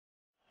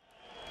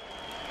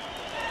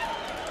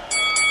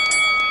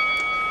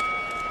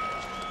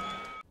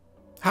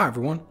Hi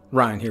everyone,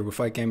 Ryan here with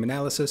Fight Game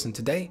Analysis, and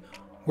today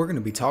we're going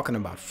to be talking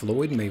about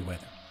Floyd Mayweather.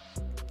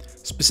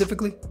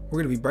 Specifically,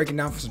 we're going to be breaking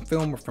down some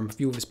film from a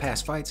few of his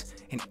past fights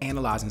and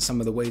analyzing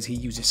some of the ways he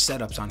uses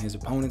setups on his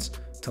opponents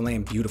to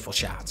land beautiful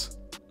shots.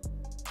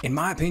 In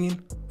my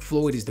opinion,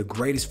 Floyd is the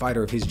greatest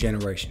fighter of his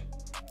generation,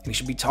 and he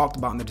should be talked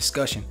about in the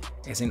discussion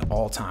as an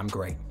all-time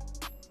great.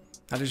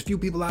 Now there's a few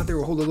people out there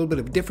who hold a little bit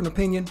of a different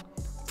opinion,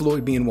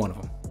 Floyd being one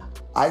of them.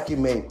 I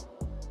can make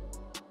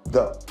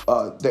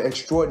the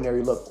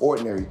extraordinary look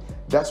ordinary.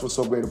 That's what's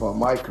so great about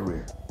my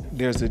career.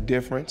 There's a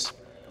difference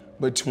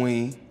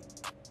between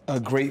a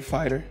great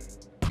fighter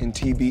and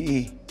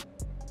TBE,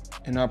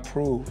 and I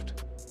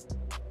proved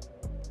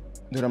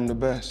that I'm the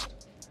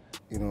best.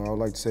 You know, I would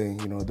like to say,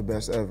 the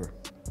best ever.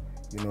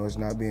 It's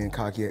not being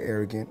cocky or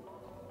arrogant.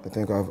 I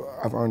think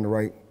I've earned the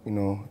right,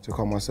 to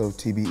call myself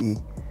TBE.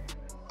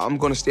 I'm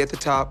gonna stay at the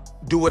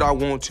top, do what I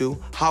want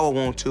to, how I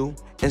want to,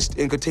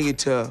 and continue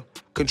to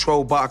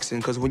control boxing,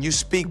 because when you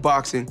speak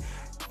boxing,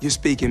 you're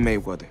speaking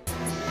Mayweather.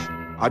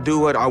 I do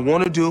what I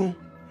want to do,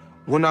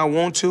 when I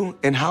want to,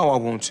 and how I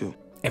want to.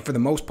 And for the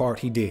most part,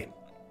 he did.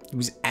 He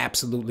was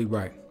absolutely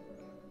right.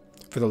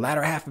 For the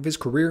latter half of his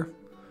career,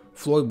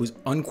 Floyd was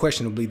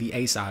unquestionably the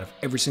A side of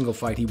every single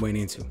fight he went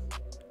into.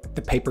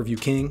 The pay-per-view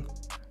king,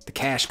 the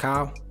cash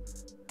cow,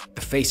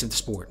 the face of the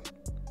sport.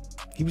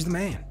 He was the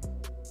man.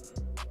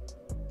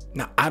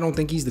 Now, I don't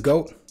think he's the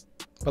GOAT,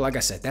 but like I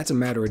said, that's a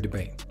matter of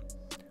debate.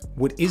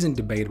 What isn't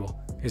debatable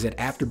is that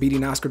after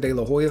beating Oscar De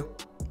La Hoya,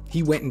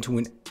 he went into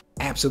an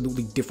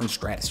absolutely different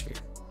stratosphere.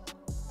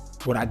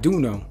 What I do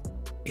know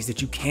is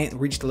that you can't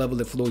reach the level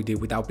that Floyd did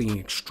without being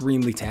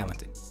extremely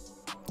talented.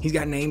 He's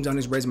got names on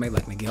his resume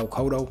like Miguel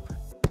Cotto,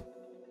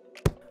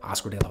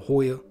 Oscar De La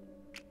Hoya,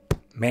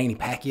 Manny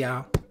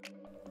Pacquiao,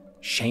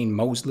 Shane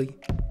Mosley,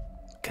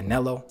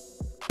 Canelo.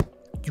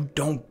 You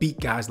don't beat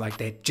guys like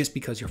that just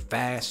because you're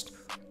fast,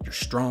 you're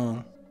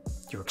strong,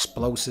 you're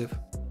explosive.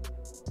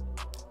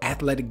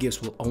 Athletic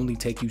gifts will only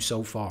take you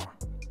so far.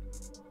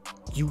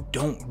 You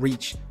don't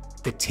reach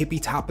the tippy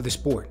top of the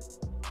sport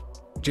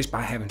just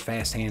by having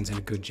fast hands and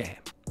a good jab.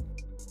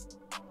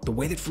 The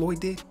way that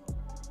Floyd did,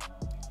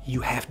 you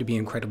have to be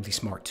incredibly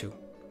smart too.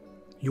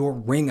 Your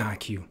ring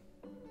IQ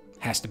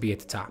has to be at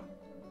the top.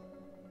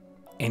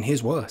 And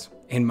his was.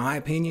 In my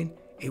opinion,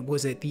 it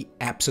was at the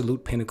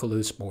absolute pinnacle of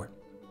the sport.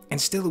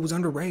 And still, it was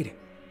underrated.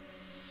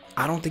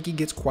 I don't think he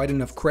gets quite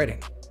enough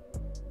credit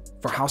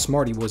for how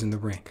smart he was in the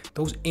ring.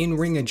 Those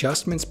in-ring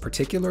adjustments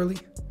particularly,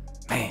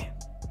 man,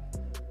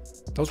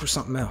 those were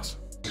something else.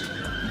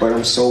 But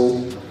I'm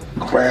so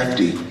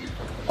crafty.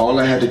 All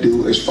I had to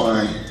do is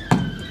find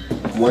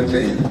one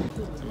thing.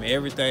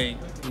 Everything,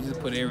 we just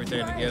put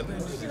everything together.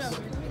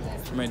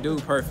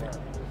 Dude, perfect.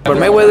 But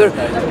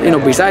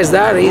Mayweather, besides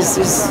that, he's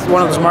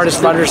one of the smartest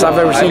fighters I've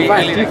ever seen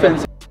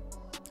fight.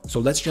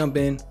 So let's jump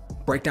in,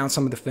 break down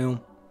some of the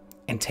film,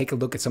 and take a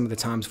look at some of the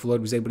times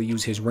Floyd was able to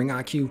use his ring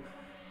IQ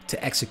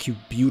to execute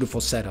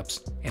beautiful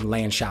setups and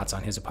land shots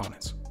on his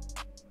opponents.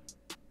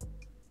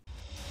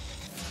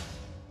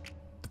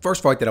 The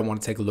first fight that I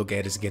want to take a look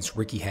at is against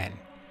Ricky Hatton.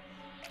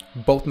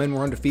 Both men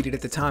were undefeated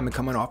at the time and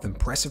coming off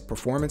impressive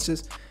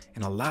performances,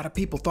 and a lot of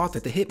people thought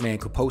that the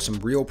Hitman could pose some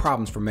real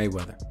problems for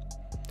Mayweather.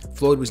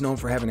 Floyd was known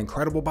for having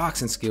incredible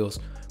boxing skills,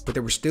 but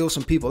there were still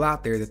some people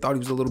out there that thought he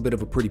was a little bit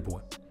of a pretty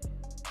boy.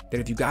 That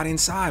if you got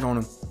inside on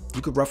him,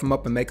 you could rough him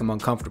up and make him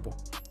uncomfortable,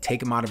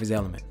 take him out of his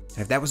element. And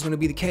if that was going to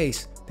be the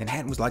case, then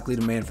Hatton was likely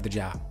the man for the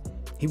job.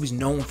 He was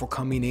known for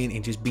coming in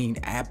and just being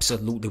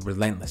absolutely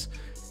relentless.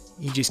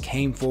 He just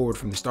came forward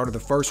from the start of the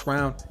first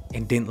round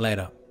and didn't let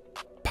up.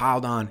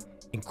 Piled on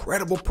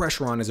incredible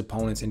pressure on his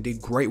opponents and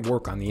did great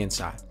work on the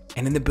inside.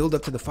 And in the build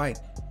up to the fight,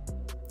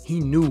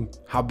 he knew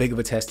how big of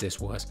a test this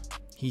was.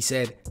 He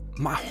said,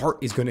 my heart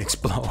is going to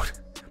explode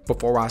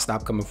before I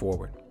stop coming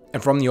forward.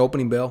 And from the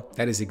opening bell,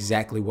 that is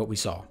exactly what we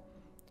saw.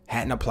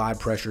 Hatton applied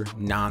pressure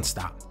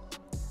nonstop.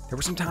 There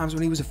were some times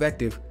when he was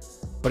effective,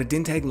 but it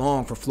didn't take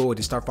long for Floyd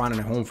to start finding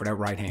a home for that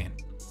right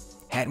hand.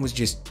 Hatton was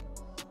just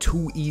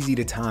too easy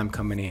to time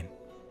coming in.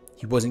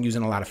 He wasn't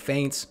using a lot of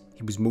feints.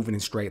 He was moving in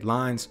straight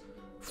lines.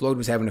 Floyd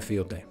was having a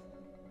field day.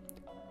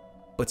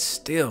 But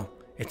still,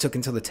 it took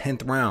until the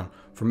 10th round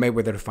for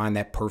Mayweather to find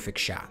that perfect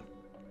shot.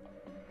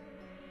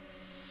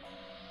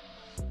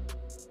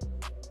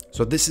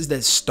 So this is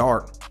the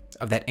start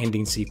of that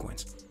ending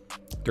sequence.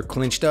 They're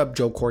clinched up,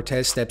 Joe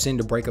Cortez steps in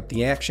to break up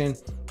the action,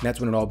 and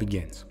that's when it all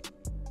begins.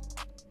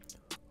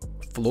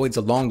 Floyd's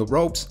along the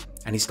ropes,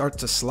 and he starts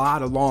to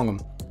slide along them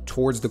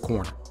towards the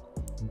corner,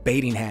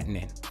 baiting Hatton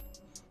in.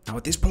 Now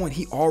at this point,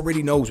 he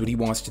already knows what he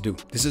wants to do.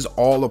 This is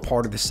all a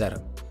part of the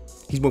setup.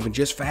 He's moving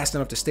just fast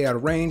enough to stay out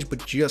of range,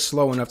 but just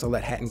slow enough to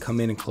let Hatton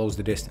come in and close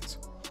the distance.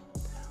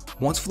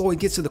 Once Floyd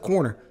gets to the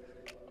corner,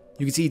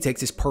 you can see he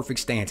takes this perfect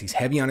stance. He's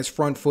heavy on his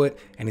front foot,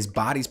 and his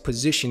body's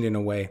positioned in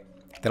a way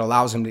that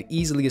allows him to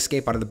easily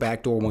escape out of the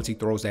back door once he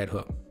throws that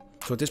hook.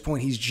 So at this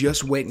point, he's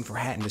just waiting for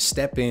Hatton to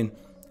step in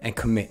and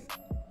commit.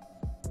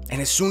 And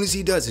as soon as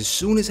he does, as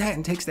soon as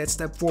Hatton takes that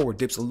step forward,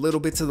 dips a little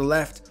bit to the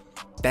left,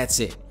 that's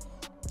it.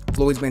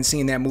 Floyd's been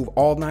seeing that move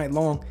all night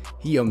long.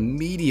 He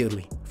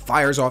immediately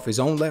fires off his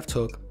own left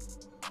hook,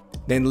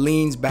 then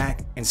leans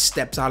back and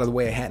steps out of the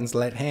way of Hatton's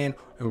left hand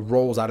and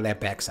rolls out of that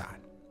backside.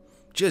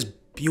 Just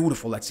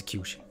beautiful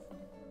execution.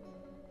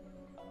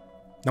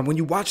 Now, when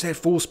you watch that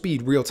full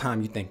speed real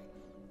time, you think,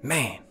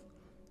 man,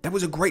 that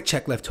was a great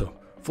check left hook.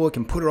 Floyd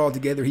can put it all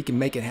together. He can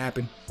make it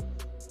happen.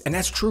 And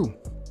that's true.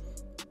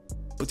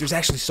 But there's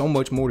actually so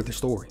much more to the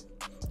story.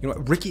 You know,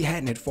 Ricky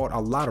Hatton had fought a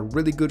lot of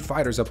really good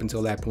fighters up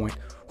until that point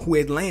who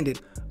had landed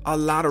a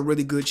lot of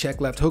really good check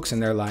left hooks in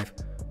their life,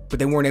 but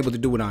they weren't able to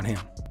do it on him.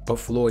 But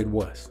Floyd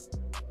was.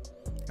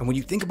 And when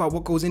you think about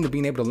what goes into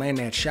being able to land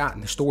that shot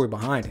and the story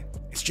behind it,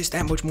 it's just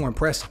that much more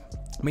impressive.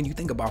 I mean, you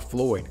think about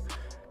Floyd,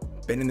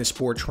 been in the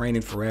sport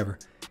training forever.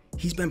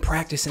 He's been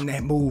practicing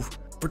that move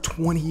for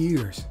 20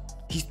 years.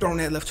 He's thrown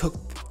that left hook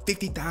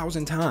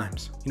 50,000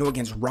 times. You know,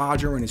 against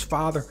Roger and his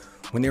father,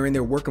 when they're in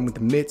there working with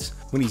the mitts.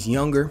 When he's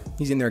younger,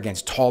 he's in there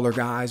against taller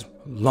guys,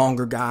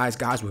 longer guys,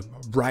 guys with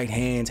right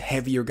hands,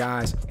 heavier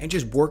guys, and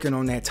just working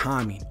on that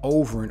timing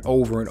over and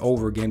over and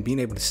over again, being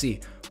able to see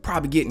it.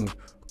 Probably getting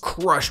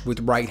crushed with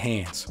right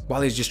hands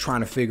while he's just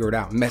trying to figure it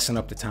out, messing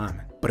up the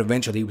timing. But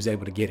eventually he was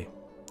able to get it.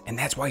 And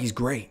that's why he's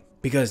great,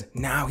 because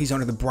now he's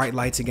under the bright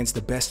lights against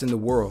the best in the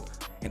world.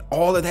 And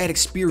all of that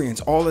experience,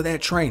 all of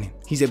that training,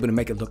 he's able to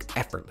make it look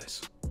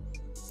effortless.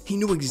 He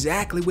knew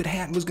exactly what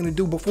Hatton was going to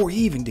do before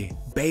he even did.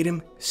 Bait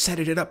him, set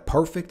it up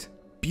perfect.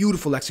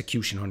 Beautiful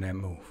execution on that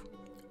move.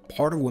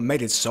 Part of what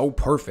made it so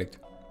perfect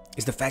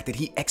is the fact that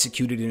he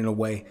executed it in a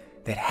way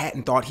that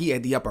Hatton thought he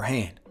had the upper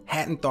hand.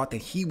 Hatton thought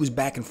that he was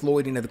backing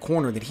Floyd into the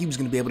corner, that he was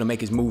going to be able to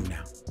make his move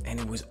now. And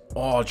it was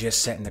all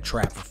just setting the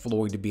trap for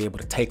Floyd to be able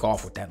to take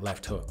off with that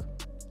left hook.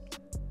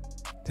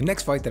 The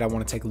next fight that I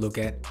want to take a look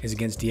at is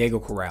against Diego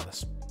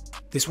Corrales.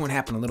 This one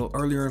happened a little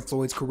earlier in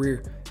Floyd's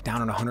career,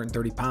 down at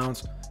 130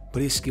 pounds,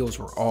 but his skills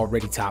were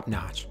already top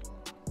notch.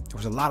 There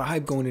was a lot of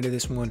hype going into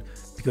this one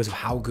because of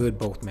how good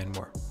both men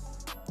were.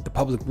 The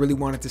public really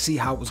wanted to see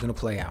how it was going to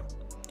play out.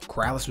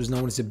 Corrales was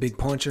known as a big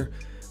puncher,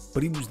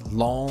 but he was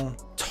long,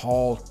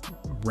 tall,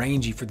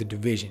 rangy for the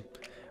division.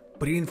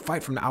 But he didn't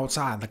fight from the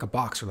outside like a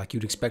boxer like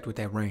you'd expect with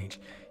that range.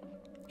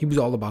 He was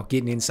all about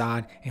getting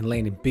inside and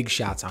landing big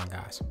shots on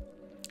guys.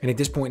 And at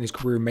this point in his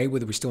career,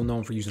 Mayweather was still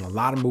known for using a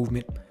lot of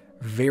movement,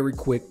 very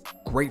quick,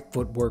 great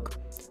footwork,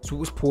 so it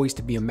was poised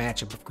to be a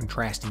matchup of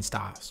contrasting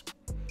styles.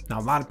 Now,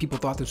 a lot of people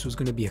thought this was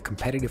going to be a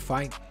competitive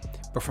fight,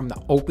 but from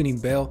the opening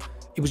bell,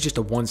 it was just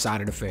a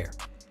one-sided affair.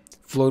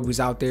 Floyd was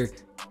out there,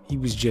 he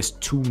was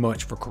just too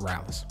much for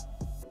Corrales.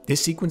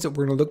 This sequence that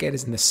we're going to look at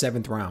is in the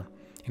 7th round,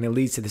 and it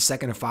leads to the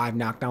second of 5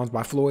 knockdowns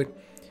by Floyd.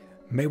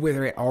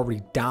 Mayweather had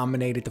already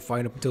dominated the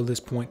fight up until this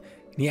point,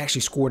 and he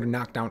actually scored a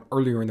knockdown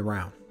earlier in the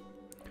round.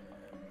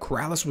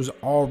 Corrales was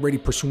already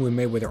pursuing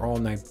Mayweather all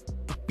night,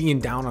 but being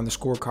down on the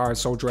scorecard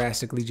so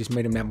drastically just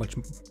made him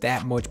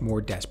that much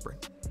more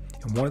desperate.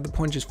 And one of the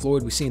punches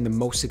Floyd was seeing the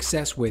most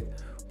success with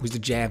was the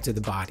jab to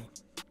the body.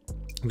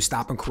 He was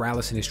stopping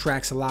Corrales in his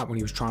tracks a lot when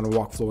he was trying to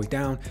walk Floyd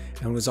down,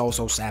 and was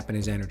also sapping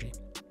his energy.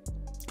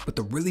 But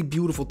the really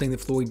beautiful thing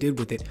that Floyd did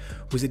with it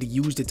was that he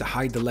used it to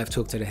hide the left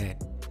hook to the head.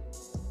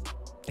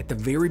 At the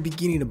very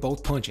beginning of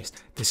both punches,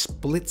 the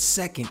split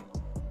second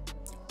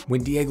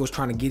when Diego's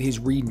trying to get his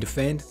read and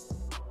defend,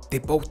 they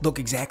both look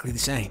exactly the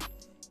same.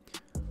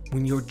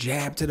 When your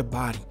jab to the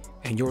body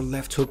and your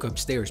left hook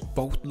upstairs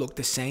both look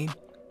the same,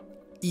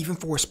 even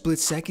for a split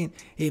second,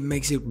 it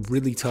makes it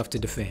really tough to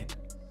defend.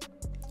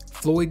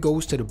 Floyd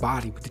goes to the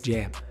body with the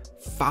jab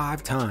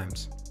 5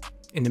 times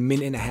in the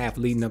minute and a half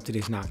leading up to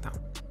this knockdown.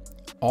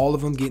 All of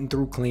them getting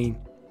through clean.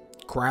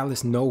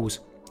 Corrales knows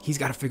he's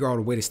got to figure out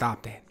a way to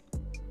stop that.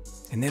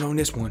 And then on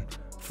this one,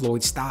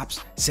 Floyd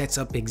stops, sets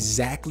up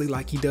exactly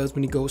like he does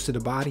when he goes to the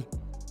body.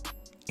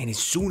 And as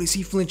soon as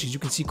he flinches, you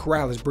can see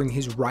Corrales bring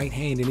his right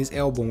hand and his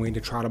elbow in to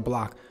try to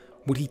block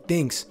what he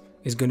thinks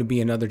is going to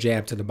be another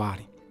jab to the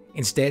body.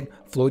 Instead,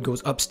 Floyd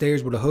goes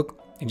upstairs with a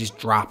hook and just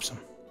drops him.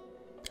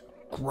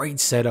 Great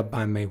setup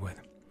by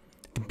Mayweather.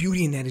 The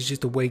beauty in that is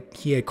just the way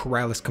he had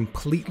Corrales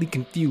completely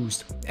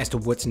confused as to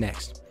what's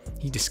next.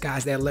 He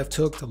disguised that left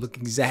hook to look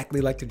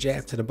exactly like the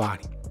jab to the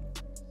body.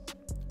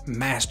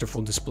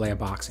 Masterful display of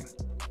boxing.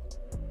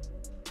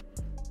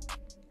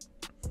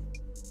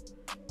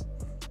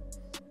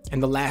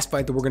 And the last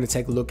fight that we're going to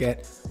take a look at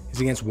is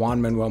against Juan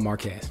Manuel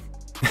Marquez.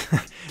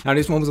 Now,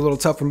 this one was a little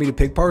tough for me to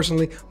pick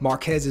personally.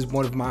 Marquez is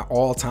one of my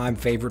all-time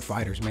favorite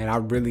fighters, man. I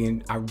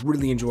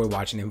really enjoy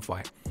watching him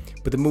fight.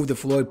 But the move that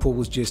Floyd pulled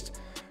was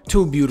just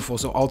too beautiful,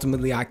 so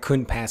ultimately I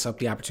couldn't pass up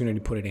the opportunity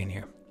to put it in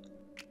here.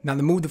 Now,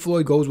 the move that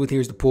Floyd goes with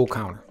here is the pull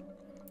counter.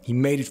 He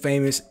made it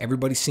famous.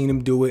 Everybody's seen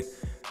him do it,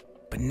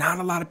 but not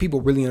a lot of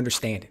people really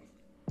understand it.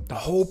 The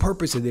whole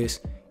purpose of this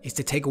is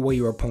to take away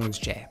your opponent's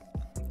jab.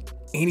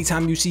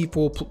 Anytime you see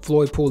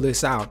Floyd pull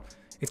this out,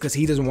 it's because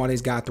he doesn't want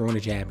his guy throwing a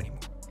jab anymore.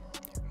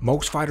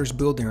 Most fighters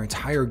build their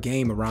entire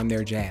game around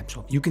their jab,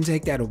 so if you can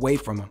take that away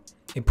from them,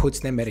 it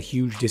puts them at a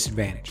huge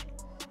disadvantage.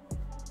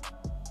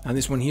 Now,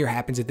 this one here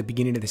happens at the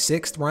beginning of the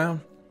 6th round.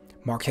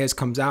 Marquez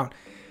comes out,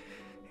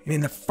 and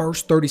in the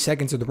first 30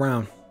 seconds of the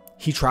round,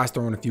 he tries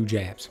throwing a few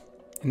jabs.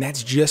 And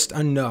that's just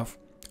enough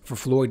for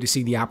Floyd to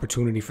see the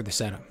opportunity for the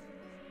setup.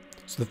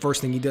 So the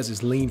first thing he does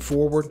is lean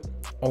forward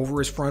over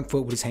his front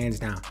foot with his hands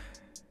down.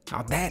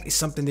 Now that is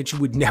something that you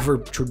would never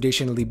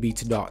traditionally be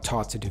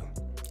taught to do.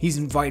 He's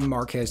inviting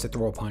Marquez to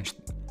throw a punch.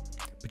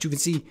 But you can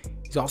see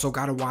he's also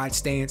got a wide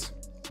stance,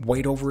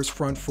 weight over his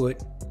front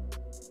foot,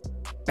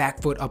 back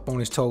foot up on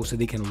his toes so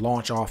they can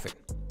launch off it.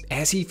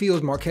 As he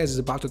feels Marquez is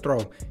about to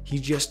throw, he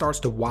just starts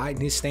to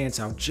widen his stance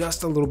out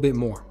just a little bit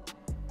more.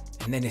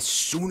 And then as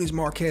soon as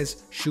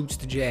Marquez shoots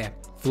the jab,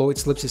 Floyd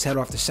slips his head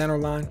off the center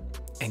line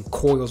and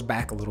coils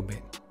back a little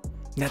bit.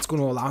 And that's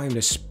going to allow him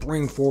to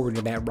spring forward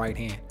to that right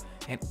hand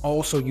and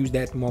also use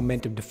that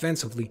momentum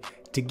defensively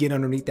to get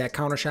underneath that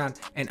counter shot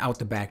and out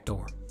the back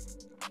door.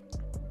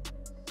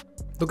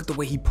 Look at the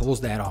way he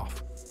pulls that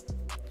off.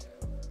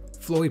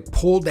 Floyd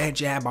pulled that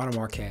jab out of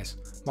Marquez.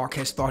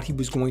 Marquez thought he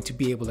was going to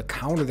be able to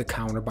counter the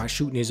counter by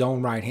shooting his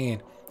own right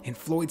hand, and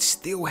Floyd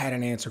still had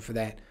an answer for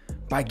that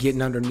by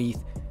getting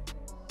underneath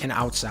and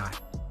outside.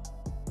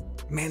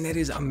 Man, that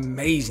is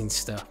amazing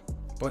stuff,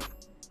 but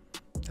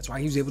that's why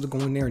he was able to go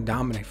in there and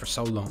dominate for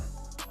so long.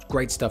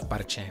 Great stuff by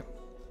the champ.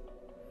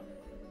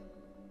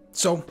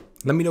 So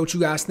let me know what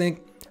you guys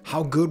think.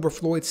 How good were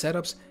Floyd's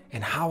setups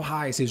and how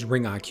high is his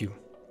ring IQ?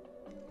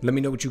 Let me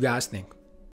know what you guys think.